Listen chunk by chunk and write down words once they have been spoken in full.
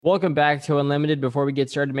Welcome back to Unlimited. Before we get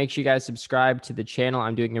started, make sure you guys subscribe to the channel.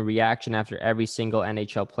 I'm doing a reaction after every single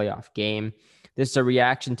NHL playoff game. This is a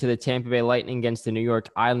reaction to the Tampa Bay Lightning against the New York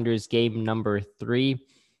Islanders, game number 3.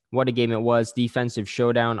 What a game it was. Defensive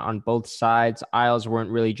showdown on both sides. Isles weren't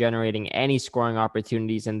really generating any scoring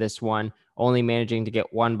opportunities in this one, only managing to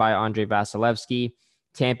get one by Andre Vasilevskiy.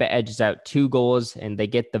 Tampa edges out 2 goals, and they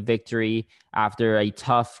get the victory after a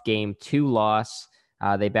tough game 2 loss.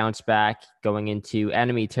 They bounce back going into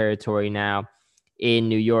enemy territory now in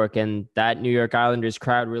New York, and that New York Islanders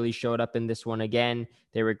crowd really showed up in this one again.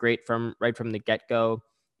 They were great from right from the get-go,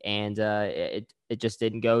 and it just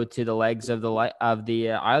didn't go to the legs of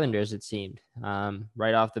the Islanders. It seemed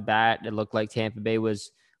right off the bat, it looked like Tampa Bay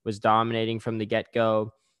was dominating from the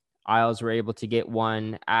get-go. Isles were able to get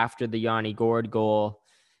one after the Yanni Gourde goal,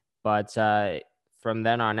 but from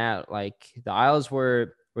then on out, like the Isles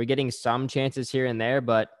were getting some chances here and there,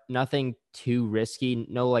 but nothing too risky,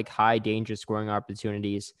 no like high danger scoring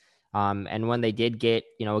opportunities. And when they did get,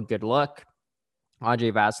 a good look, Andre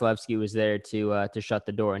Vasilevskiy was there to shut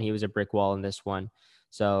the door, and he was a brick wall in this one.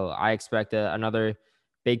 So I expect another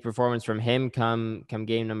big performance from him come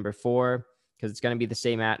game number 4, because it's going to be the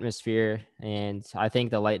same atmosphere. And I think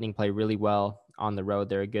the Lightning play really well on the road.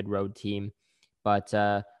 They're a good road team. But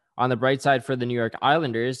on the bright side for the New York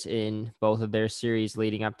Islanders, in both of their series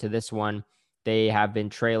leading up to this one, they have been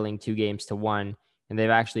trailing 2-1, and they've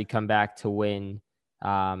actually come back to win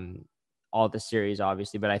all the series,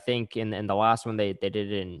 obviously. But I think in the last one, they did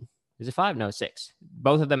it in, is it 5? No, 6.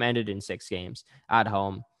 Both of them ended in 6 games at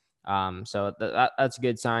home. So that's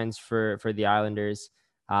good signs for the Islanders.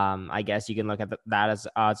 I guess you can look at that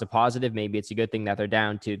as a positive. Maybe it's a good thing that they're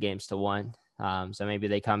down 2-1. So maybe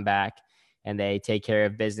they come back and they take care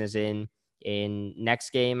of business in next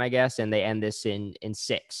game, I guess, and they end this in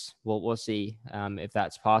 6. We'll see if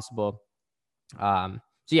that's possible. In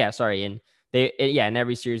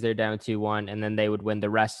every series they're down 2-1, and then they would win the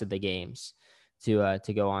rest of the games to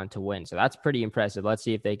go on to win. So that's pretty impressive. Let's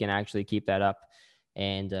see if they can actually keep that up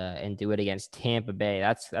and do it against Tampa Bay.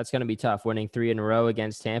 That's going to be tough. Winning 3 in a row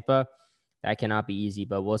against Tampa, that cannot be easy,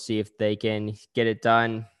 but we'll see if they can get it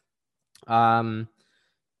done.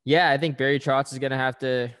 I think Barry Trotz is going to have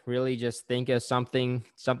to really just think of something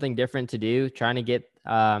different to do, trying to get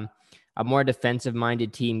a more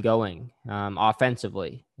defensive-minded team going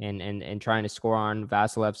offensively and trying to score on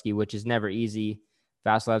Vasilevskiy, which is never easy.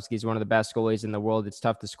 Vasilevskiy is one of the best goalies in the world. It's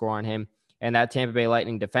tough to score on him. And that Tampa Bay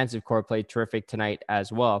Lightning defensive core played terrific tonight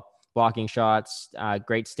as well. Blocking shots,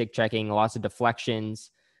 great stick checking, lots of deflections,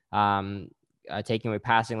 taking away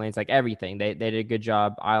passing lanes, like everything. They did a good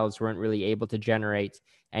job. Isles weren't really able to generate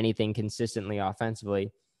anything consistently offensively.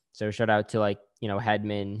 So shout out to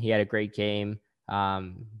Hedman. He had a great game.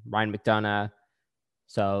 Ryan McDonough.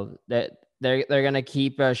 So that they're going to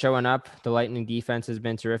keep showing up. The Lightning defense has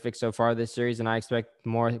been terrific so far this series, and I expect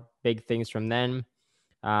more big things from them.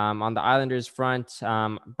 On the Islanders front,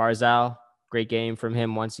 Barzal, great game from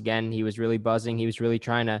him once again. He was really buzzing. He was really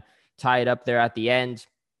trying to tie it up there at the end.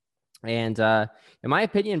 And in my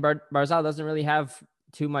opinion, Barzal doesn't really have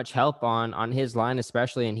too much help on his line,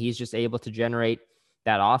 especially, and he's just able to generate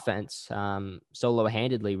that offense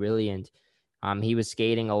solo-handedly, really. And he was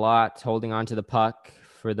skating a lot, holding on to the puck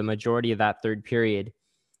for the majority of that third period.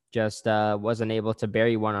 Just wasn't able to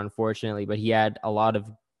bury one, unfortunately, but he had a lot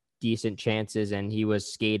of decent chances, and he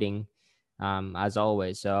was skating as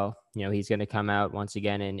always. So, he's going to come out once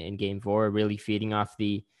again in game 4, really feeding off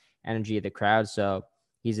the energy of the crowd. So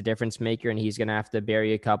he's a difference maker, and he's going to have to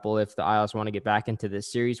bury a couple if the Isles want to get back into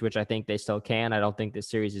this series, which I think they still can. I don't think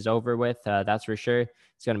this series is over with. That's for sure.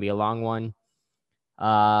 It's going to be a long one.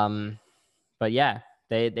 But yeah,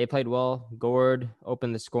 they played well. Gourde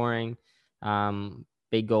opened the scoring.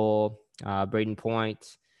 Big goal. Braden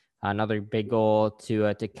Point, another big goal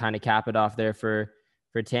to kind of cap it off there for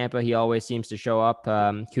Tampa. He always seems to show up.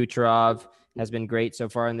 Kucherov has been great so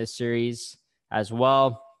far in this series as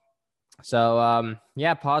well. So,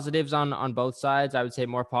 positives on both sides. I would say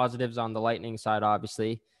more positives on the Lightning side,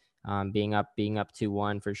 obviously, being up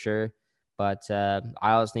 2-1 for sure. But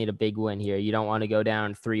Isles need a big win here. You don't want to go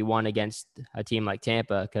down 3-1 against a team like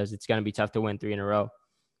Tampa, because it's going to be tough to win 3 in a row.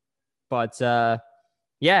 But,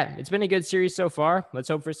 it's been a good series so far. Let's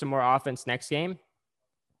hope for some more offense next game.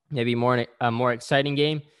 Maybe a more exciting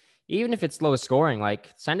game. Even if it's low scoring, like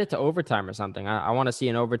send it to overtime or something. I want to see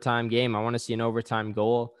an overtime game. I want to see an overtime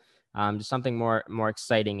goal. Just something more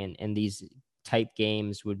exciting in these type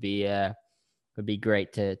games would be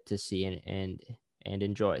great to see and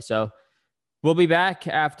enjoy. So we'll be back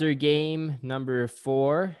after game number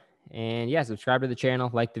 4, and subscribe to the channel,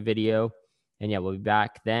 like the video, And yeah, we'll be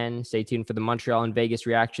back then. Stay tuned for the Montreal and Vegas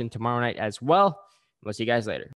reaction tomorrow night as well. We'll see you guys later.